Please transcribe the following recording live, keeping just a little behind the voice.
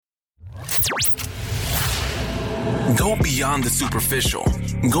Go beyond the superficial.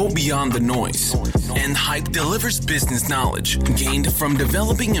 Go beyond the noise. End Hype delivers business knowledge gained from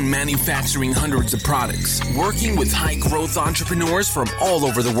developing and manufacturing hundreds of products, working with high-growth entrepreneurs from all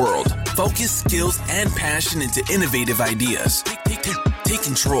over the world. Focus, skills, and passion into innovative ideas. Take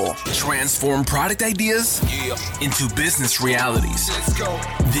control. Transform product ideas into business realities.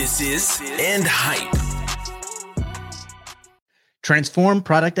 This is End Hype. Transform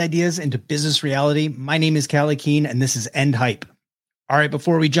product ideas into business reality. My name is Callie Keene, and this is End Hype. All right,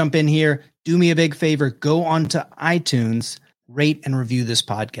 before we jump in here, do me a big favor. Go onto iTunes, rate and review this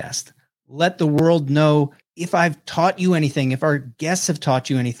podcast. Let the world know if I've taught you anything, if our guests have taught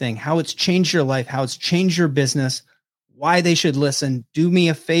you anything, how it's changed your life, how it's changed your business, why they should listen. Do me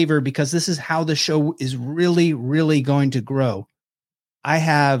a favor, because this is how the show is really, really going to grow. I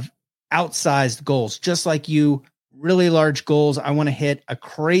have outsized goals, just like you. Really large goals. I want to hit a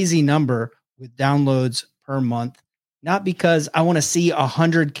crazy number with downloads per month, not because I want to see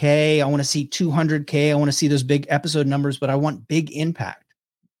 100K, I want to see 200K, I want to see those big episode numbers, but I want big impact.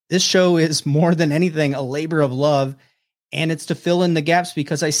 This show is more than anything a labor of love, and it's to fill in the gaps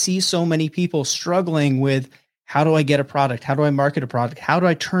because I see so many people struggling with how do I get a product? How do I market a product? How do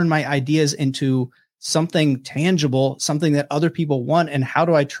I turn my ideas into something tangible, something that other people want? And how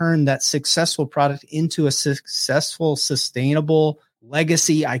do I turn that successful product into a successful, sustainable,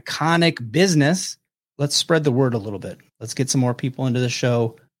 legacy, iconic business? Let's spread the word a little bit. Let's get some more people into the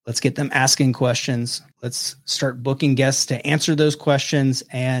show. Let's get them asking questions. Let's start booking guests to answer those questions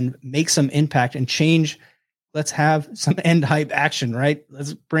and make some impact and change. Let's have some End Hype action, right?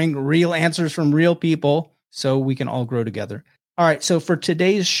 Let's bring real answers from real people so we can all grow together. All right. So for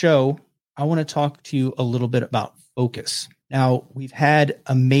today's show, I want to talk to you a little bit about focus. Now, we've had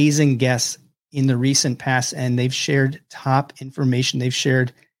amazing guests in the recent past, and they've shared top information. They've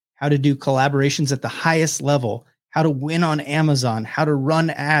shared how to do collaborations at the highest level, how to win on Amazon, how to run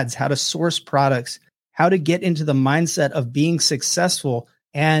ads, how to source products, how to get into the mindset of being successful.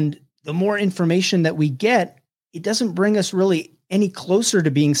 And the more information that we get, it doesn't bring us really any closer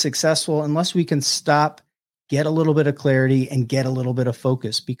to being successful unless we can stop, get a little bit of clarity, and get a little bit of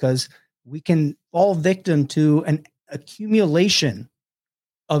focus, because we can fall victim to an accumulation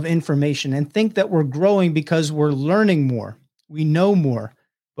of information and think that we're growing because we're learning more, we know more.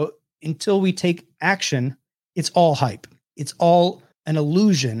 But until we take action, it's all hype. It's all an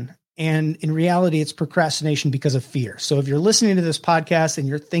illusion. And in reality, it's procrastination because of fear. So if you're listening to this podcast and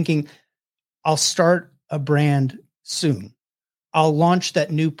you're thinking, I'll start a brand soon, I'll launch that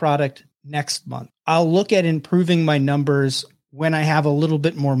new product next month, I'll look at improving my numbers when I have a little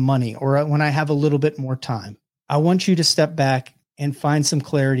bit more money or when I have a little bit more time, I want you to step back and find some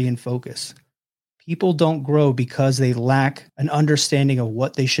clarity and focus. People don't grow because they lack an understanding of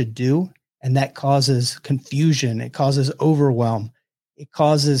what they should do. And that causes confusion. It causes overwhelm. It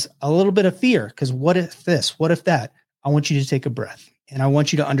causes a little bit of fear, because what if this? What if that? I want you to take a breath, and I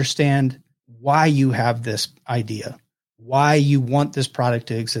want you to understand why you have this idea, why you want this product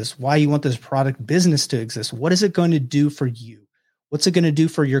to exist, why you want this product business to exist. What is it going to do for you? What's it going to do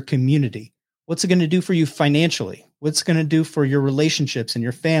for your community? What's it going to do for you financially? What's it going to do for your relationships and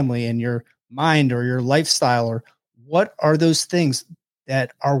your family and your mind or your lifestyle? Or what are those things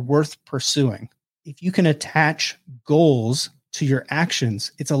that are worth pursuing? If you can attach goals to your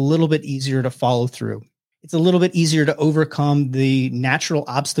actions, it's a little bit easier to follow through. It's a little bit easier to overcome the natural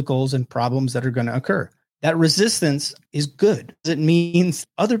obstacles and problems that are going to occur. That resistance is good. It means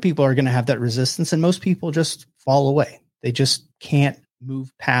other people are going to have that resistance, and most people just fall away. They just can't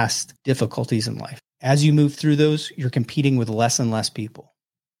move past difficulties in life. As you move through those, you're competing with less and less people.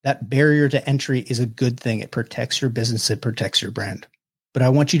 That barrier to entry is a good thing. It protects your business. It protects your brand. But I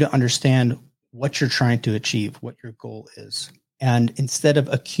want you to understand what you're trying to achieve, what your goal is. And instead of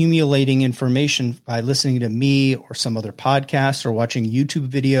accumulating information by listening to me or some other podcast or watching YouTube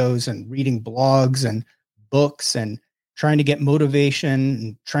videos and reading blogs and books and trying to get motivation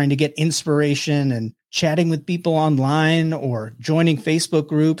and trying to get inspiration and chatting with people online or joining Facebook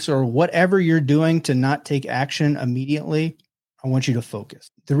groups or whatever you're doing to not take action immediately, I want you to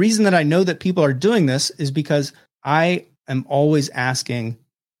focus. The reason that I know that people are doing this is because I am always asking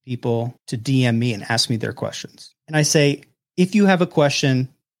people to DM me and ask me their questions. And I say, if you have a question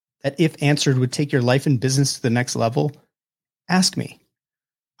that if answered would take your life and business to the next level, ask me.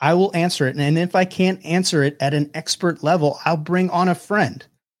 I will answer it. And if I can't answer it at an expert level, I'll bring on a friend.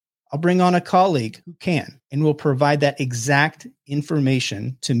 I'll bring on a colleague who can and will provide that exact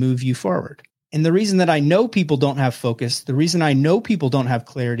information to move you forward. And the reason that I know people don't have focus, the reason I know people don't have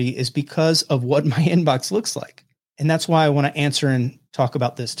clarity is because of what my inbox looks like. And that's why I want to answer and talk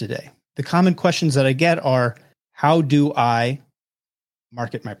about this today. The common questions that I get are, how do I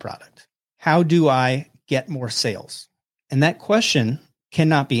market my product? How do I get more sales? And that question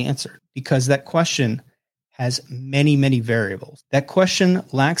cannot be answered because that question has many, many variables. That question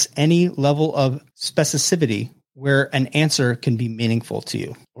lacks any level of specificity where an answer can be meaningful to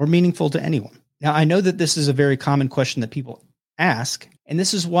you or meaningful to anyone. Now, I know that this is a very common question that people ask, and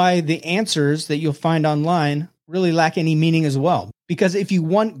this is why the answers that you'll find online really lack any meaning as well. Because if you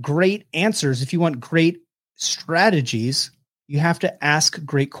want great answers, if you want great strategies, you have to ask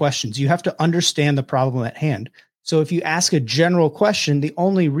great questions. You have to understand the problem at hand. So if you ask a general question, the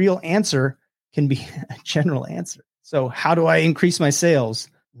only real answer can be a general answer. So how do I increase my sales?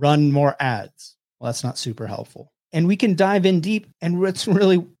 Run more ads. Well, that's not super helpful. And we can dive in deep. And it's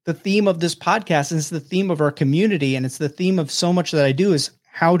really the theme of this podcast. And it's the theme of our community. And it's the theme of so much that I do is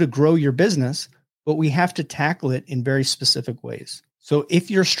how to grow your business. But we have to tackle it in very specific ways. So if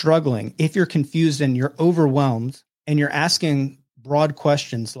you're struggling, if you're confused and you're overwhelmed and you're asking broad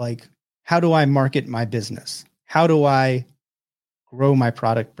questions like, how do I market my business? How do I grow my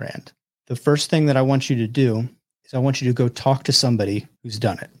product brand? The first thing that I want you to do is I want you to go talk to somebody who's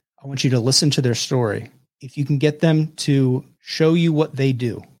done it. I want you to listen to their story. If you can get them to show you what they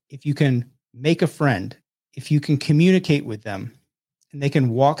do, if you can make a friend, if you can communicate with them and they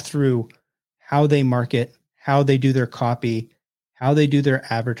can walk through how they market, how they do their copy, how they do their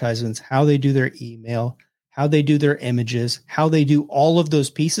advertisements, how they do their email, how they do their images, how they do all of those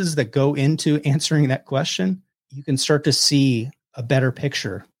pieces that go into answering that question, you can start to see a better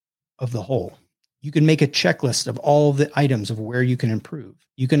picture of the whole. You can make a checklist of all of the items of where you can improve.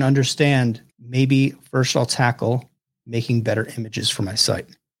 You can understand, maybe first I'll tackle making better images for my site,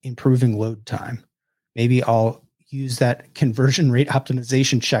 improving load time. Maybe I'll use that conversion rate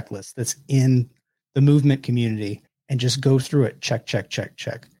optimization checklist that's in the movement community and just go through it. Check, check, check,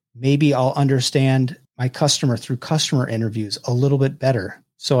 check. Maybe I'll understand my customer through customer interviews a little bit better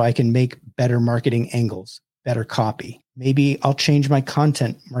so I can make better marketing angles, better copy. Maybe I'll change my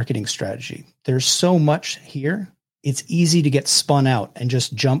content marketing strategy. There's so much here. It's easy to get spun out and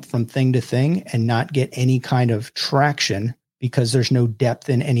just jump from thing to thing and not get any kind of traction because there's no depth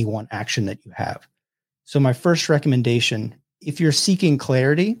in any one action that you have. So my first recommendation, if you're seeking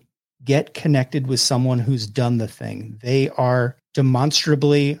clarity, get connected with someone who's done the thing. They are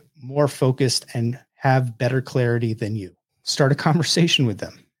demonstrably more focused and have better clarity than you. Start a conversation with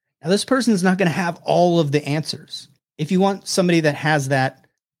them. Now, this person is not going to have all of the answers. If you want somebody that has that,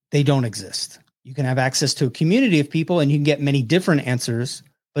 they don't exist. You can have access to a community of people and you can get many different answers,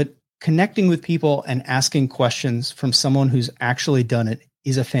 but connecting with people and asking questions from someone who's actually done it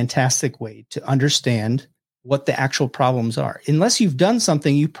is a fantastic way to understand what the actual problems are. Unless you've done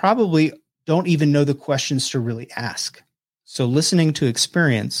something, you probably don't even know the questions to really ask. So listening to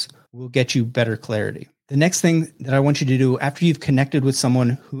experience will get you better clarity. The next thing that I want you to do after you've connected with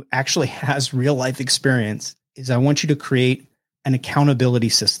someone who actually has real life experience is I want you to create an accountability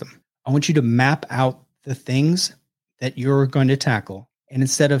system. I want you to map out the things that you're going to tackle. And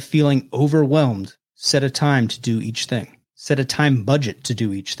instead of feeling overwhelmed, set a time to do each thing. Set a time budget to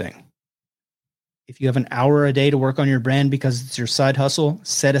do each thing. If you have an hour a day to work on your brand because it's your side hustle,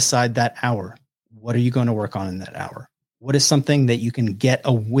 set aside that hour. What are you going to work on in that hour? What is something that you can get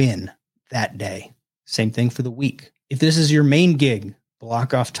a win that day? Same thing for the week. If this is your main gig,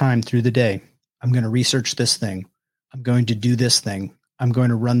 block off time through the day. I'm going to research this thing. I'm going to do this thing. I'm going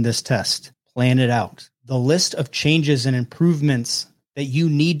to run this test. Plan it out. The list of changes and improvements that you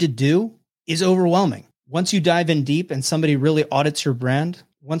need to do is overwhelming. Once you dive in deep and somebody really audits your brand,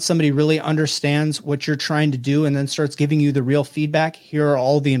 once somebody really understands what you're trying to do and then starts giving you the real feedback, here are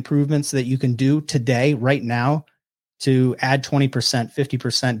all the improvements that you can do today, right now, to add 20%,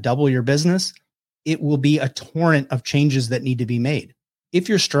 50%, double your business, it will be a torrent of changes that need to be made. If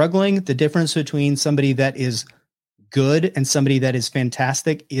you're struggling, the difference between somebody that is good and somebody that is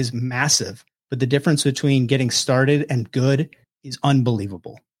fantastic is massive. But the difference between getting started and good is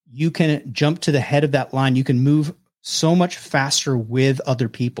unbelievable. You can jump to the head of that line. You can move so much faster with other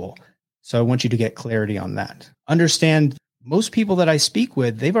people. So I want you to get clarity on that. Understand most people that I speak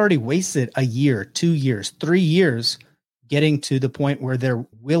with, they've already wasted a year, 2 years, 3 years getting to the point where they're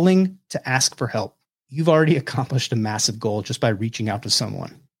willing to ask for help. You've already accomplished a massive goal just by reaching out to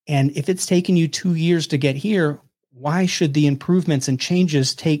someone. And if it's taken you 2 years to get here, why should the improvements and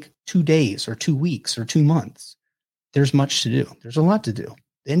changes take 2 days or 2 weeks or 2 months? There's much to do. There's a lot to do.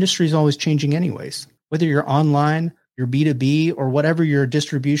 The industry is always changing anyways. Whether you're online, you're B2B, or whatever your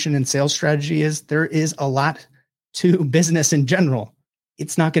distribution and sales strategy is, there is a lot to business in general.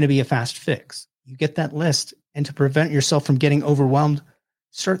 It's not going to be a fast fix. You get that list, and to prevent yourself from getting overwhelmed,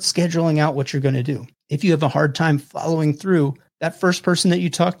 start scheduling out what you're going to do. If you have a hard time following through, that first person that you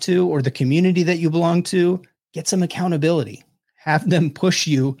talk to or the community that you belong to, get some accountability. Have them push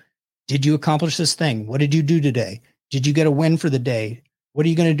you. Did you accomplish this thing? What did you do today? Did you get a win for the day? What are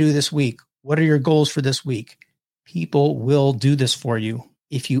you going to do this week? What are your goals for this week? People will do this for you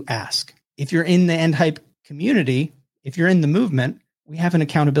if you ask. If you're in the End Hype community, if you're in the movement, we have an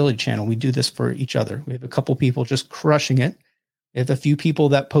accountability channel. We do this for each other. We have a couple people just crushing it. We have a few people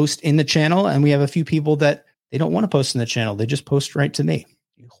that post in the channel, and we have a few people that they don't want to post in the channel. They just post right to me.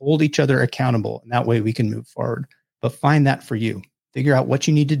 You hold each other accountable, and that way we can move forward. But find that for you. Figure out what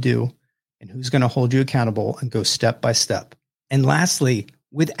you need to do and who's going to hold you accountable and go step by step. And lastly,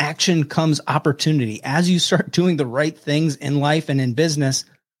 with action comes opportunity. As you start doing the right things in life and in business,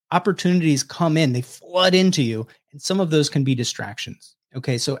 opportunities come in, they flood into you, and some of those can be distractions.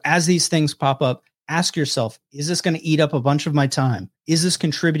 Okay, so as these things pop up, ask yourself, is this going to eat up a bunch of my time? Is this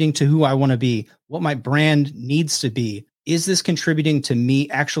contributing to who I want to be, what my brand needs to be? Is this contributing to me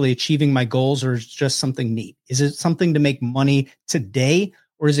actually achieving my goals, or is it just something neat? Is it something to make money today,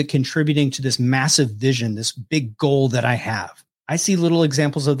 or is it contributing to this massive vision, this big goal that I have? I see little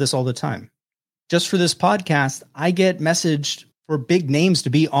examples of this all the time. Just for this podcast, I get messaged for big names to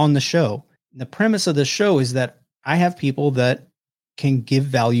be on the show. And the premise of the show is that I have people that can give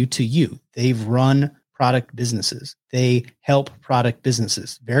value to you. They've run product businesses. They help product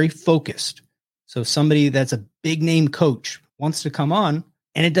businesses, very focused. So somebody that's a big name coach wants to come on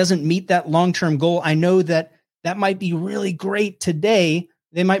and it doesn't meet that long-term goal. I know that that might be really great today.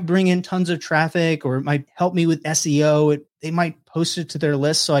 They might bring in tons of traffic, or it might help me with SEO. They might post it to their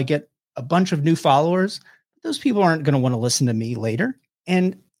list so I get a bunch of new followers. Those people aren't going to want to listen to me later.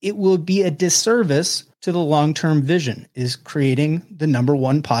 And it will be a disservice to the long-term vision, is creating the number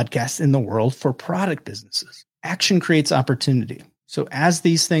one podcast in the world for product businesses. Action creates opportunity. So as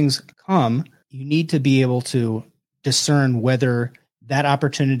these things come, you need to be able to discern whether that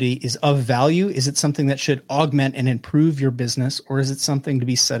opportunity is of value. Is it something that should augment and improve your business, or is it something to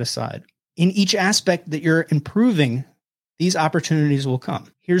be set aside? In each aspect that you're improving, these opportunities will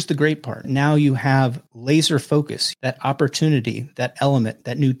come. Here's the great part. Now you have laser focus, that opportunity, that element,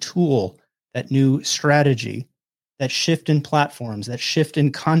 that new tool, that new strategy, that shift in platforms, that shift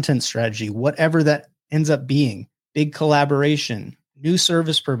in content strategy, whatever that ends up being, big collaboration, new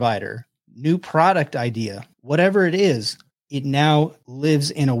service provider, new product idea, whatever it is, it now lives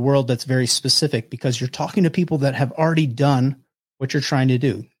in a world that's very specific because you're talking to people that have already done what you're trying to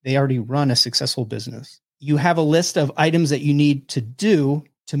do. They already run a successful business. You have a list of items that you need to do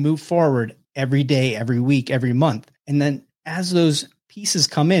to move forward every day, every week, every month. And then as those pieces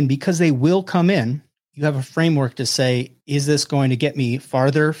come in, because they will come in, you have a framework to say, is this going to get me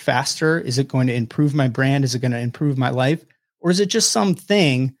farther, faster? Is it going to improve my brand? Is it going to improve my life? Or is it just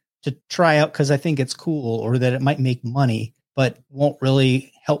something to try out because I think it's cool, or that it might make money, but won't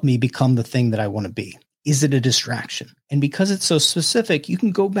really help me become the thing that I want to be? Is it a distraction? And because it's so specific, you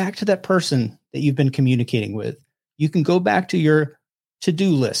can go back to that person that you've been communicating with. You can go back to your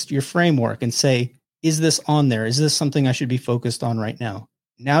to-do list, your framework, and say, is this on there? Is this something I should be focused on right now?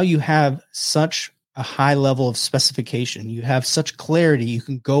 Now you have such a high level of specification. You have such clarity. You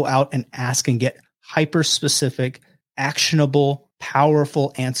can go out and ask and get hyper-specific, actionable,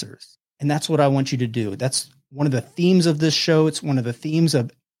 powerful answers. And that's what I want you to do. That's one of the themes of this show. It's one of the themes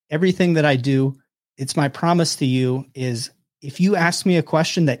of everything that I do. It's my promise to you is, if you ask me a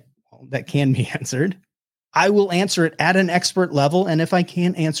question that can be answered, I will answer it at an expert level. And if I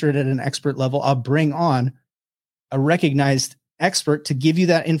can't answer it at an expert level, I'll bring on a recognized expert to give you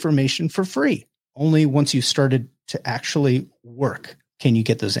that information for free. Only once you started to actually work can you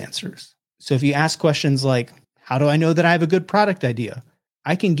get those answers. So if you ask questions like, how do I know that I have a good product idea?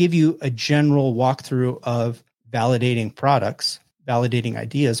 I can give you a general walkthrough of validating products, validating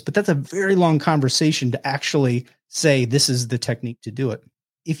ideas, but that's a very long conversation to actually say, this is the technique to do it.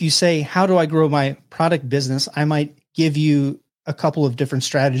 If you say, how do I grow my product business? I might give you a couple of different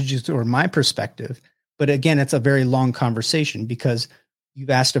strategies or my perspective. But again, it's a very long conversation because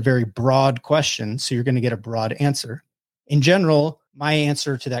you've asked a very broad question. So you're going to get a broad answer. In general, my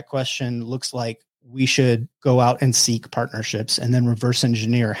answer to that question looks like, we should go out and seek partnerships and then reverse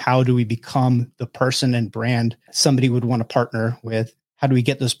engineer. How do we become the person and brand somebody would want to partner with? How do we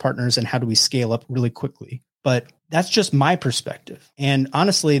get those partners, and how do we scale up really quickly? But that's just my perspective. And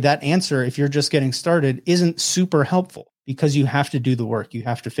honestly, that answer, if you're just getting started, isn't super helpful because you have to do the work. You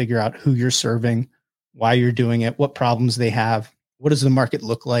have to figure out who you're serving, why you're doing it, what problems they have, what does the market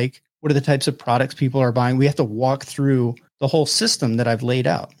look like, what are the types of products people are buying. We have to walk through the whole system that I've laid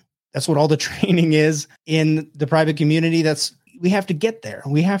out. That's what all the training is in the private community. We have to get there.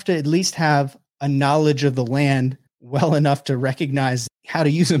 We have to at least have a knowledge of the land well enough to recognize how to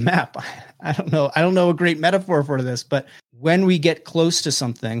use a map. I don't know a great metaphor for this, but when we get close to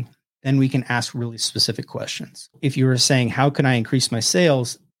something, then we can ask really specific questions. If you were saying, how can I increase my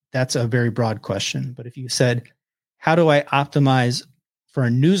sales? That's a very broad question. But if you said, how do I optimize for a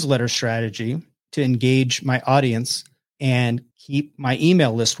newsletter strategy to engage my audience and keep my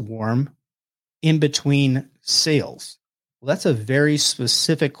email list warm in between sales? Well, that's a very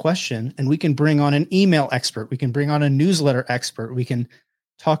specific question. And we can bring on an email expert. We can bring on a newsletter expert. We can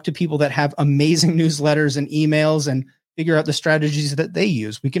talk to people that have amazing newsletters and emails and figure out the strategies that they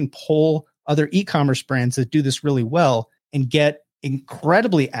use. We can pull other e-commerce brands that do this really well and get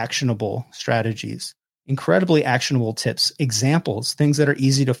incredibly actionable strategies, incredibly actionable tips, examples, things that are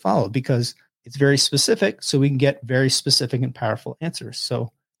easy to follow because it's very specific. So we can get very specific and powerful answers.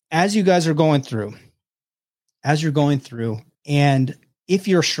 So as you guys are going through, and if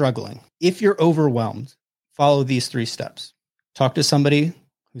you're struggling, if you're overwhelmed, follow these 3 steps. Talk to somebody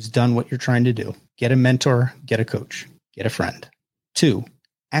who's done what you're trying to do. Get a mentor, get a coach, get a friend. 2,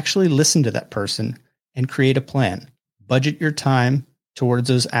 actually listen to that person and create a plan. Budget your time towards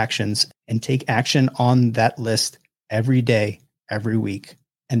those actions and take action on that list every day, every week.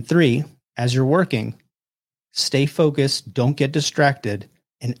 And 3, as you're working, stay focused, don't get distracted,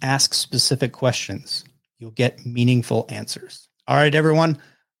 and ask specific questions. You'll get meaningful answers. All right, everyone.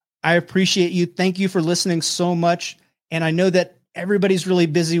 I appreciate you. Thank you for listening so much. And I know that everybody's really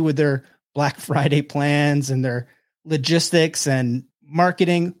busy with their Black Friday plans and their logistics and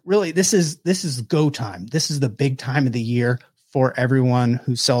marketing. Really, this is go time. This is the big time of the year for everyone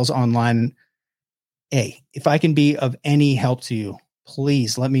who sells online. Hey, if I can be of any help to you,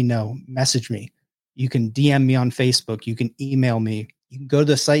 please let me know. Message me. You can DM me on Facebook. You can email me. You can go to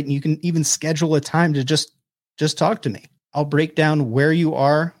the site and you can even schedule a time to just talk to me. I'll break down where you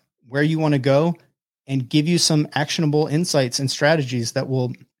are, where you want to go, and give you some actionable insights and strategies that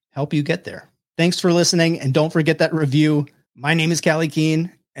will help you get there. Thanks for listening. And don't forget that review. My name is Callie Keene,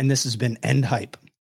 and this has been End Hype.